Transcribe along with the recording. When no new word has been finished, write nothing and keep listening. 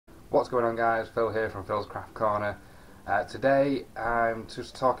What's going on, guys? Phil here from Phil's Craft Corner. Today I'm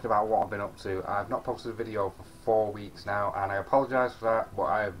just talking about what I've been up to. I've not posted a video for 4 weeks now, and I apologise for that, but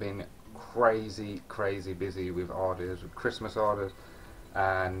I have been crazy busy with orders, with Christmas orders,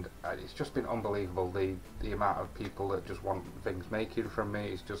 and it's just been unbelievable. The amount of people that just want things making from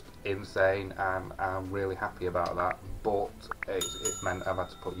me is just insane, and I'm really happy about that. But it's meant I've had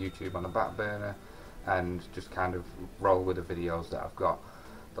to put YouTube on the back burner and just kind of roll with the videos that I've got.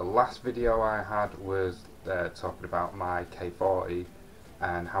 The last video I had was talking about my K40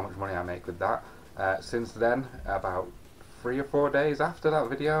 and how much money I make with that. Since then, about 3 or 4 days after that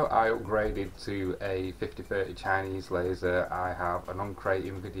video, I upgraded to a 50-30 Chinese laser. I have an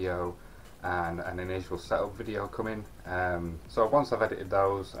uncrating video and an initial setup video coming. So once I've edited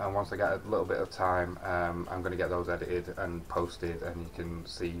those and once I get a little bit of time, I'm going to get those edited and posted, and you can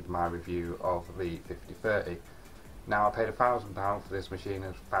see my review of the 50-30. Now, I paid £1,000 for this machine,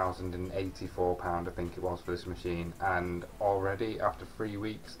 and £1,084 I think it was for this machine, and already after 3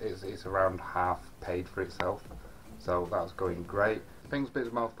 weeks it's around half paid for itself, so that's going great. Things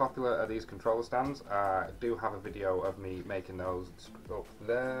bit most popular are these controller stands. I do have a video of me making those up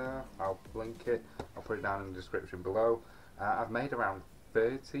there. I'll link it, I'll put it down in the description below. I've made around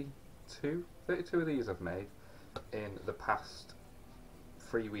 32 of these I've made in the past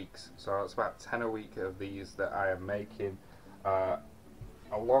 3 weeks, so it's about 10 a week of these that I am making,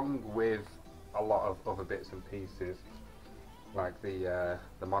 along with a lot of other bits and pieces, like the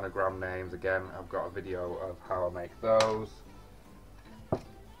monogram names. Again, I've got a video of how I make those.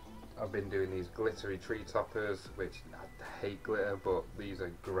 I've been doing these glittery tree toppers, which I hate glitter, but these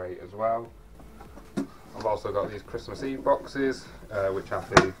are great as well. I've also got these Christmas Eve boxes, which have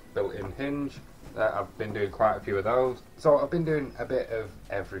the built-in hinge. I've been doing quite a few of those, so I've been doing a bit of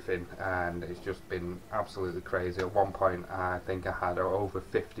everything, and it's just been absolutely crazy. At one point I think I had over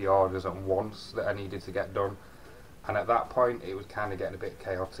 50 orders at once that I needed to get done, and at that point it was kind of getting a bit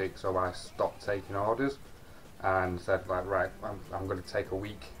chaotic, so I stopped taking orders and said, like, right, I'm going to take a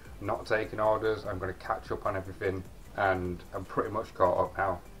week not taking orders. I'm going to catch up on everything, and I'm pretty much caught up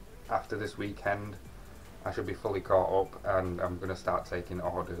now. After this weekend I should be fully caught up, and I'm going to start taking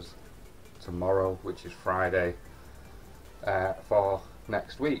orders tomorrow, which is Friday, for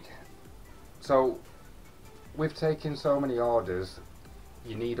next week. So with taking so many orders,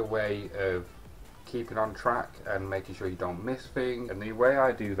 you need a way of keeping on track and making sure you don't miss things, and the way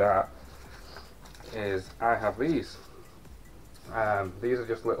I do that is I have these. These are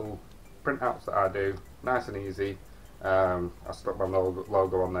just little printouts that I do, nice and easy. I stuck my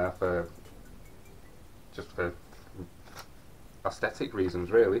logo on there for aesthetic reasons,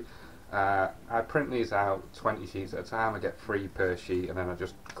 really. I print these out 20 sheets at a time. I get 3 per sheet, and then I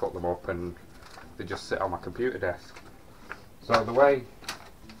just cut them up and they just sit on my computer desk. So the way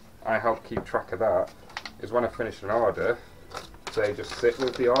I help keep track of that is when I finish an order, they just sit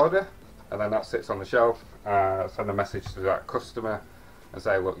with the order, and then that sits on the shelf. Send a message to that customer and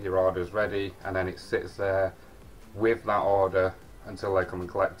say, look, your order's ready, and then it sits there with that order until they come and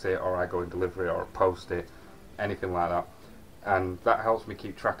collect it, or I go and deliver it or post it, anything like that. And that helps me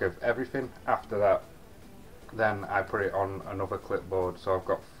keep track of everything. After that, then I put it on another clipboard, so I've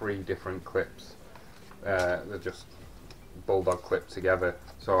got 3 different clips. They're just bulldog clipped together.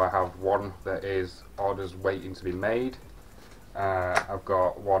 So I have one that is orders waiting to be made. I've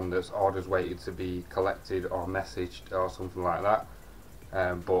got one that's orders waiting to be collected or messaged or something like that.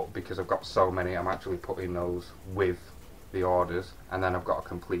 But because I've got so many, I'm actually putting those with the orders. And then I've got a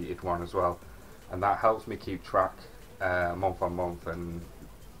completed one as well, and that helps me keep track month on month, and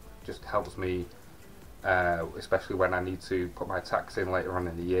just helps me, especially when I need to put my tax in later on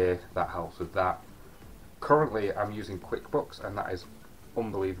in the year. That helps with that. Currently I'm using QuickBooks, and that is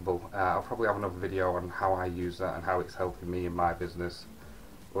unbelievable. I'll probably have another video on how I use that and how it's helping me in my business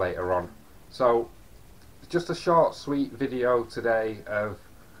later on. So just a short sweet video today of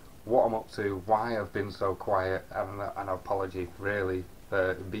what I'm up to, why I've been so quiet, and an apology really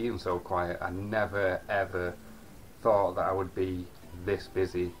for being so quiet. I never ever thought that I would be this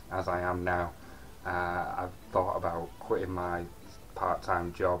busy as I am now. I've thought about quitting my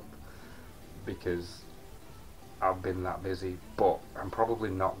part-time job because I've been that busy, but I'm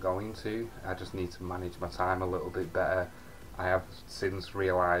probably not going to. I just need to manage my time a little bit better. I have since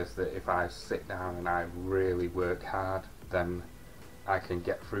realised that if I sit down and I really work hard, then I can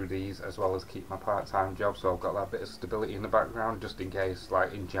get through these as well as keep my part-time job. So I've got that bit of stability in the background, just in case,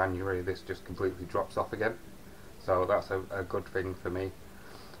 like in January, this just completely drops off again. So that's a good thing for me.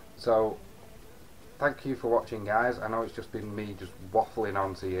 So thank you for watching, guys. I know it's just been me just waffling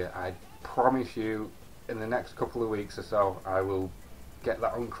on to you. I promise you in the next couple of weeks or so I will get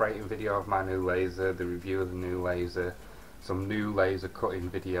that uncrating video of my new laser, the review of the new laser, some new laser cutting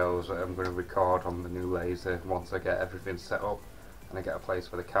videos that I'm going to record on the new laser once I get everything set up and I get a place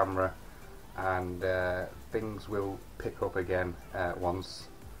for the camera, and things will pick up again once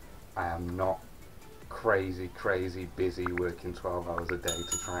I am not crazy busy working 12 hours a day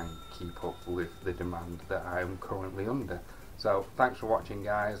to try and keep up with the demand that I am currently under. So thanks for watching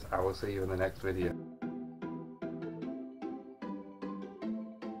guys, I will see you in the next video.